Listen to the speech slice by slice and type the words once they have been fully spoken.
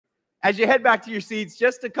As you head back to your seats,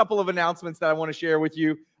 just a couple of announcements that I want to share with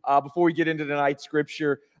you before we get into tonight's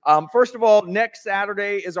scripture. First of all, next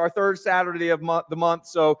Saturday is our third Saturday of the month.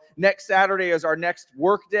 So next Saturday is our next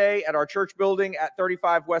work day at our church building at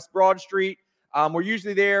 35 West Broad Street. We're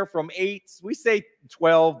usually there from 8. We say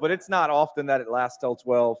 12, but it's not often that it lasts till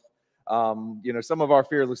 12. Some of our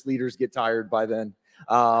fearless leaders get tired by then.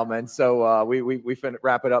 And so we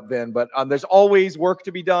wrap it up then. But there's always work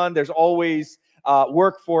to be done. There's always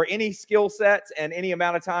work for any skill sets and any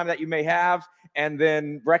amount of time that you may have. And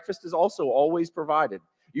then breakfast is also always provided,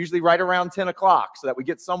 usually right around 10 o'clock, so that we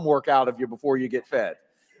get some work out of you before you get fed.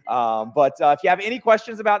 But if you have any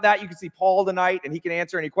questions about that, you can see Paul tonight, and he can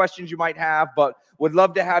answer any questions you might have. But would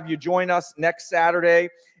love to have you join us next Saturday.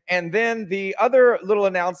 And then the other little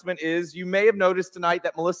announcement is you may have noticed tonight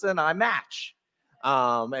that Melissa and I match.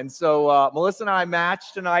 And so Melissa and I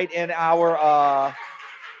match tonight in our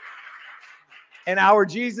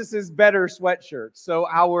Jesus is Better sweatshirt. So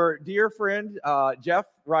our dear friend, Jeff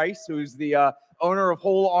Rice, who's the owner of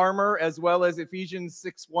Whole Armor, as well as Ephesians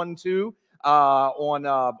 6:1-2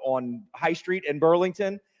 on High Street in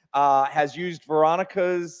Burlington, has used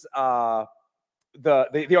Veronica's, the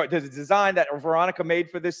design that Veronica made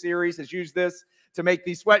for this series, has used this to make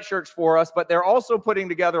these sweatshirts for us. But they're also putting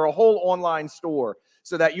together a whole online store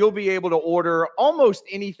so that you'll be able to order almost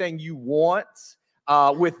anything you want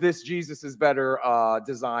with this Jesus is Better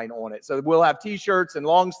design on it. So we'll have t-shirts and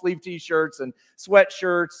long sleeve t-shirts and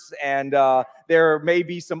sweatshirts, and there may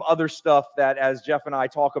be some other stuff that as Jeff and I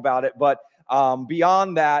talk about it. But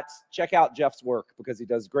beyond that, check out Jeff's work, because he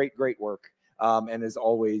does great work and is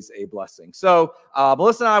always a blessing. So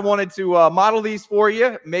Melissa and I wanted to model these for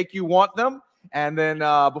you, make you want them. And then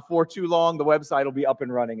before too long, the website will be up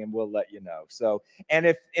and running, and we'll let you know. So, and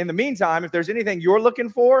if in the meantime, if there's anything you're looking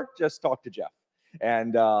for, just talk to Jeff.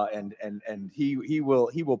 And he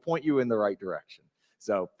will point you in the right direction.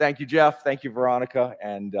 So thank you, Jeff. Thank you, Veronica.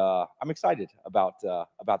 And I'm excited about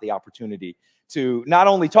the opportunity to not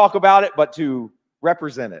only talk about it, but to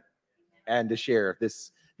represent it and to share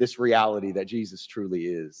this reality that Jesus truly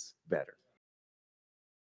is better.